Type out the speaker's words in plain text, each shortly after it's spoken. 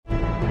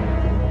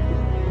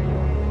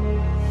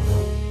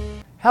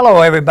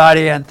Hello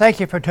everybody, and thank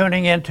you for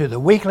tuning in to the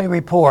Weekly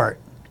Report.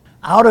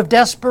 Out of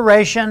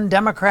desperation,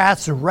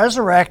 Democrats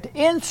resurrect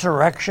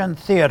insurrection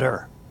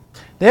theater.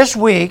 This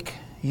week,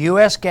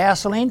 U.S.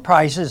 gasoline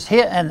prices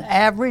hit an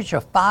average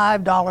of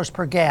 $5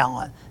 per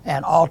gallon,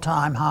 an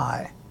all-time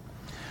high.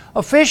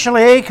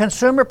 Officially,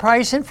 consumer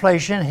price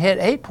inflation hit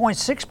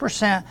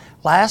 8.6%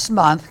 last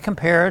month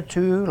compared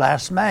to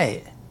last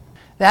May.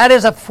 That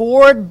is a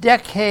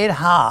 4-decade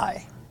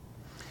high.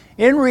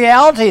 In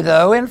reality,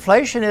 though,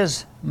 inflation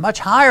is much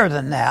higher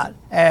than that,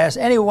 as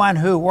anyone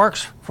who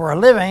works for a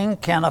living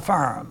can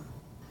affirm.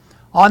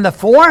 On the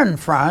foreign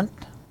front,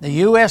 the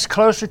U.S.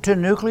 closer to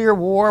nuclear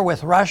war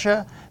with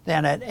Russia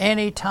than at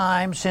any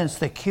time since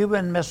the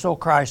Cuban Missile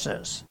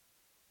Crisis.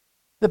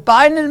 The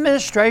Biden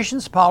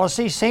administration's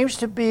policy seems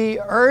to be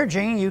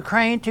urging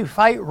Ukraine to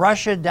fight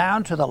Russia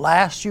down to the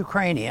last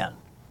Ukrainian.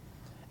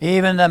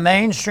 Even the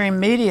mainstream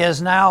media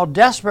is now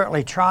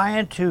desperately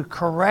trying to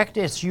correct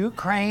its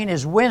Ukraine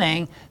is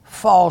winning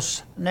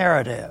false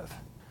narrative.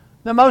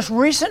 The most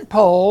recent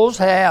polls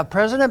have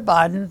President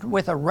Biden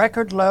with a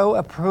record low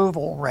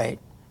approval rate,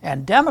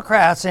 and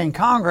Democrats in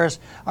Congress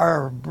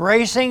are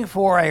bracing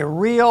for a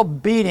real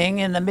beating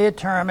in the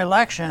midterm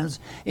elections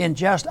in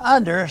just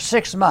under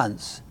 6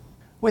 months.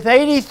 With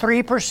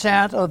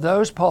 83% of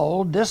those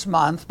polled this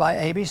month by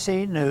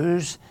ABC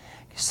News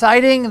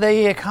citing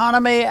the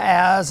economy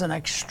as an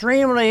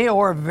extremely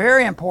or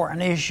very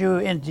important issue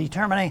in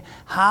determining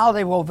how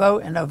they will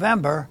vote in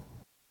November,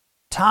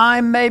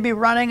 time may be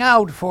running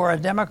out for a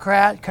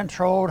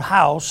Democrat-controlled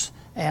House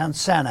and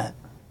Senate.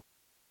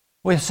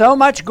 With so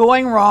much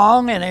going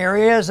wrong in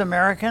areas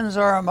Americans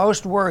are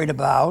most worried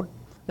about,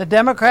 the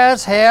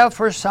Democrats have,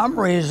 for some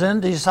reason,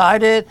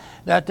 decided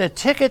that the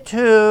ticket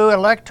to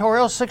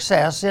electoral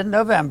success in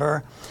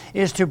November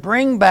is to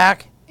bring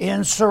back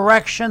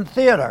insurrection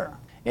theater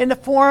in the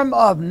form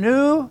of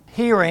new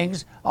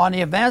hearings on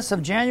the events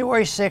of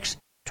January 6,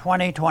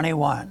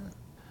 2021.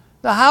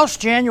 The House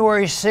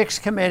January 6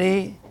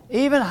 committee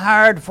even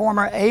hired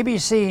former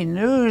ABC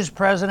News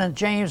President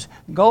James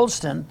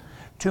Goldston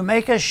to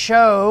make a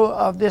show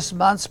of this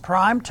month's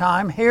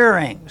primetime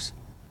hearings.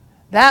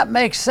 That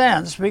makes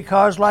sense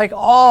because, like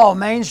all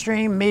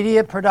mainstream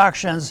media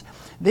productions,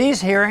 these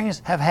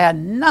hearings have had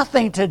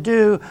nothing to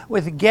do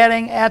with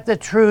getting at the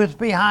truth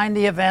behind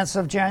the events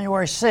of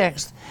January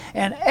 6th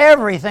and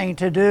everything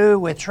to do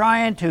with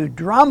trying to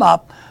drum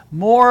up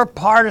more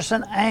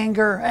partisan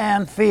anger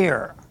and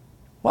fear.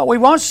 What we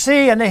won't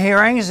see in the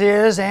hearings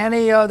is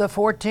any of the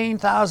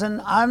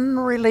 14,000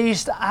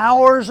 unreleased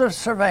hours of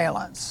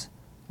surveillance.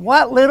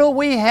 What little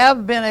we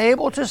have been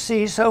able to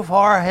see so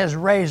far has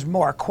raised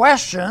more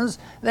questions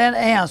than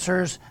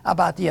answers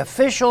about the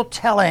official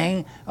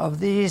telling of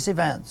these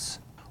events.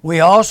 We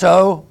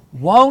also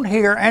won't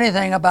hear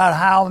anything about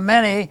how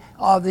many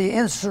of the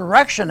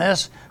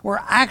insurrectionists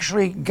were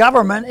actually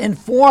government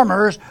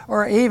informers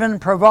or even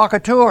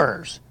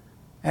provocateurs.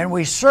 And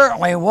we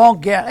certainly won't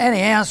get any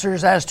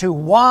answers as to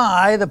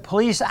why the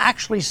police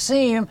actually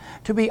seem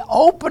to be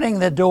opening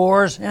the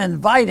doors and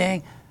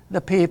inviting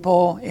the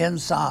people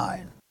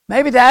inside.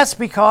 Maybe that's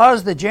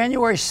because the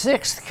January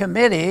 6th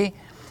committee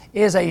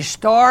is a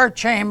star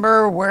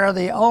chamber where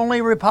the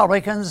only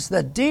Republicans,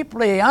 the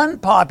deeply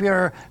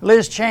unpopular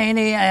Liz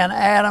Cheney and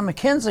Adam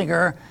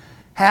Kinzinger,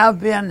 have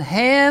been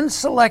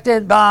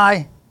hand-selected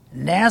by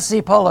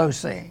Nancy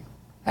Pelosi.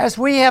 As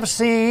we have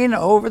seen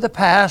over the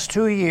past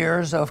 2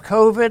 years of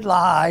COVID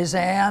lies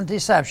and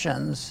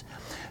deceptions,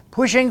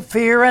 pushing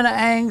fear and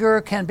anger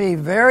can be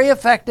very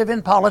effective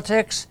in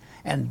politics,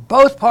 and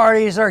both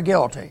parties are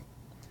guilty.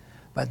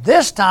 But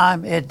this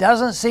time, it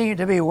doesn't seem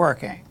to be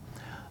working.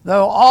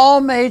 Though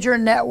all major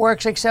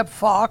networks except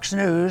Fox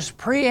News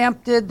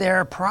preempted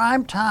their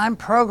primetime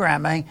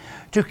programming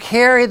to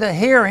carry the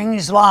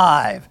hearings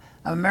live,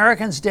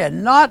 Americans did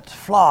not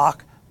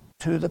flock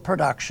to the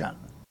production.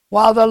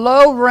 While the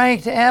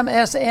low-ranked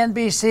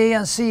MSNBC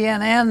and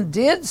CNN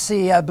did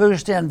see a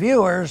boost in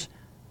viewers,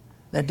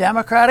 the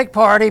Democratic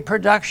Party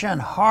production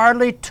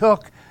hardly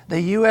took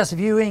the U.S.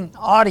 viewing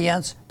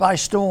audience by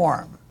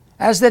storm.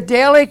 As the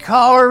Daily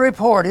Caller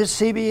reported,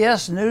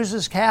 CBS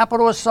News'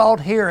 Capitol Assault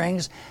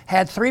hearings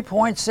had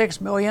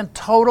 3.6 million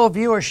total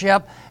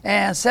viewership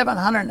and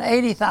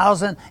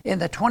 780,000 in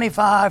the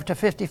 25 to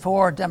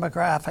 54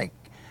 demographic,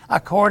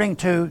 according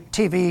to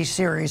TV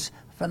series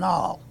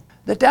Finale.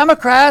 The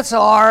Democrats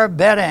are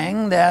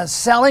betting that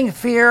selling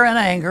fear and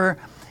anger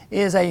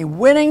is a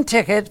winning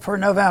ticket for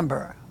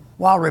November,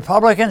 while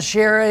Republicans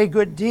share a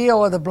good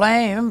deal of the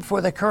blame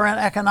for the current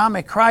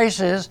economic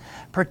crisis.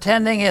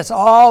 Pretending it's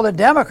all the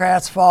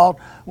Democrats' fault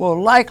will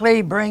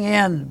likely bring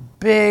in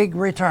big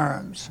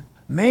returns.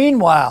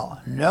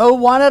 Meanwhile, no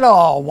one at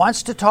all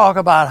wants to talk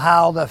about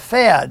how the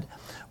Fed,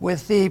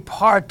 with the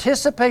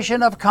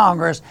participation of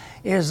Congress,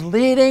 is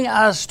leading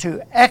us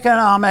to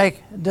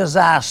economic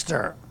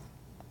disaster.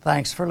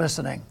 Thanks for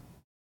listening.